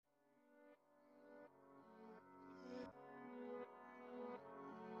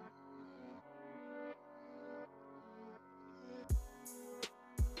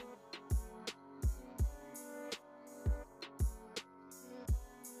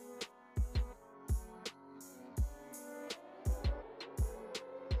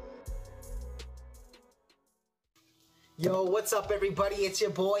Yo, what's up everybody? It's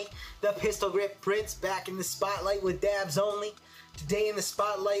your boy, the Pistol Grip Prince, back in the spotlight with Dabs Only. Today in the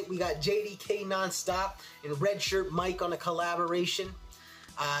spotlight we got JDK Nonstop and Red Shirt Mike on a collaboration.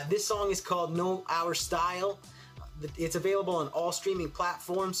 This song is called Know Our Style. It's available on all streaming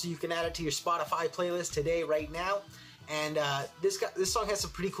platforms, so you can add it to your Spotify playlist today, right now. And this song has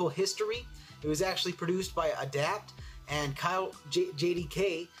some pretty cool history. It was actually produced by Adapt, and Kyle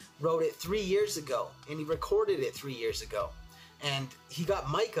JDK wrote it 3 years ago, and he recorded it 3 years ago. And he got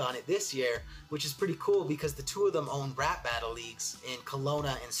Mike on it this year, which is pretty cool because the two of them own rap battle leagues in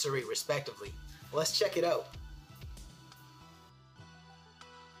Kelowna and Surrey respectively. Well, let's check it out.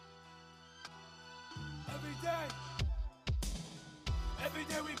 Every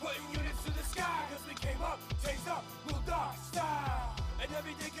day we putting units to the sky, cause we came up, changed up, moved our style. And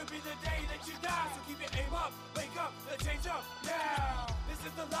every day could be the day that you die, so keep your aim up, wake up, and change up now. This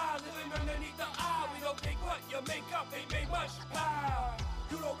is the lie, living underneath the eye. We don't think what your makeup ain't made much power.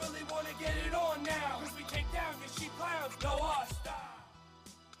 You don't really wanna get it on now, cause we take down your sheep clowns, know our style.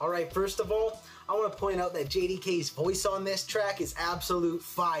 Alright, first of all, I want to point out that JDK's voice on this track is absolute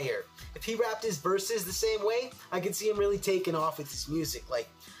fire. If he rapped his verses the same way, I could see him really taking off with his music. Like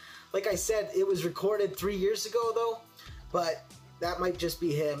I said, it was recorded 3 years ago though, but that might just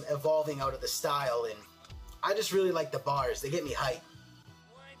be him evolving out of the style, and I just really like the bars. They get me hyped.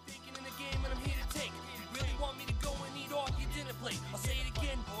 Well, I ain't thinking in the game and I'm here to take. You really want me to go and eat off your dinner plate? I'll say it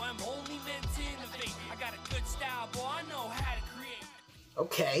again, boy, I'm only meant to innovate. I got a good style, boy, I know how to create.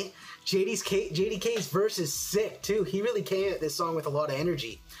 Okay, JDK's verse is sick too. He really came at this song with a lot of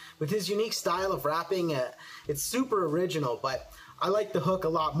energy. With his unique style of rapping, it's super original, but I like the hook a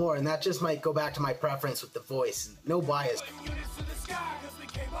lot more, and that just might go back to my preference with the voice. No bias. Units to the sky, cause we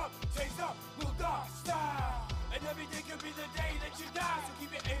came up, changed up, moved our style. And every day could be the day that you die, so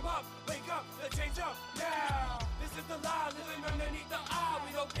keep your aim up, wake up, and change up now. This is the lie, living underneath the eye.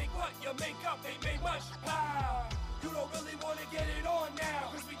 We don't think what your makeup ain't made much power. You don't really wanna get it on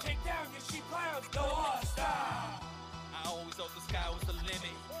now, cause we take down your sheep clowns, know our style. I always thought the sky was the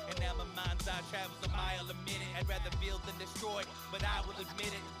limit, and now my mind's eye travels a mile a minute. I'd rather build than destroy, but I will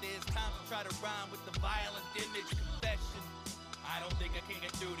admit it. There's times I try to rhyme with the violent image. Confession, I don't think I can get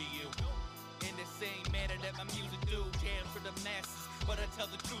through to you in the same manner that my music do. Jams for the masses, but I tell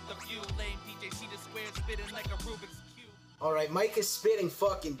the truth of you. Lame DJ, see the square spitting like a Rubik's Cube. Alright, Mike is spitting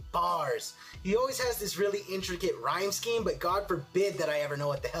fucking bars. He always has this really intricate rhyme scheme, but God forbid that I ever know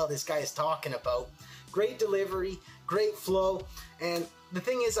what the hell this guy is talking about. Great delivery, great flow, and the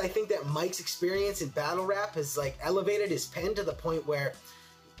thing is, I think that Mike's experience in battle rap has elevated his pen to the point where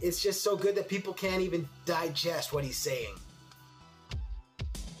it's just so good that people can't even digest what he's saying.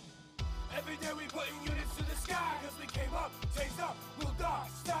 Every day we putting units to the sky, cause we came up, changed up, moved our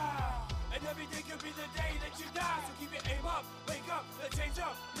style. And every day could be the day that you die, so keep your aim up, wake up, and change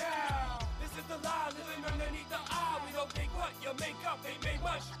up now. This is the lie, living underneath the eye. We don't think what your makeup ain't made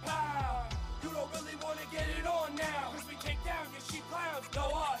much power. You don't really wanna get it on now, cause we take down your sheep clowns,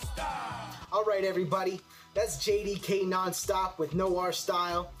 know our style. Alright everybody, that's JDK Nonstop with Know Our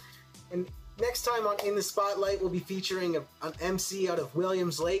Style. And next time on In the Spotlight, we'll be featuring an MC out of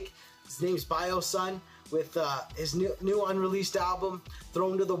Williams Lake. His name's BioSun, with his new unreleased album,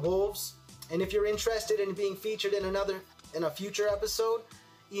 Thrown to the Wolves. And if you're interested in being featured in a future episode,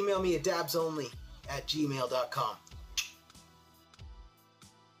 email me at dabsonly@gmail.com.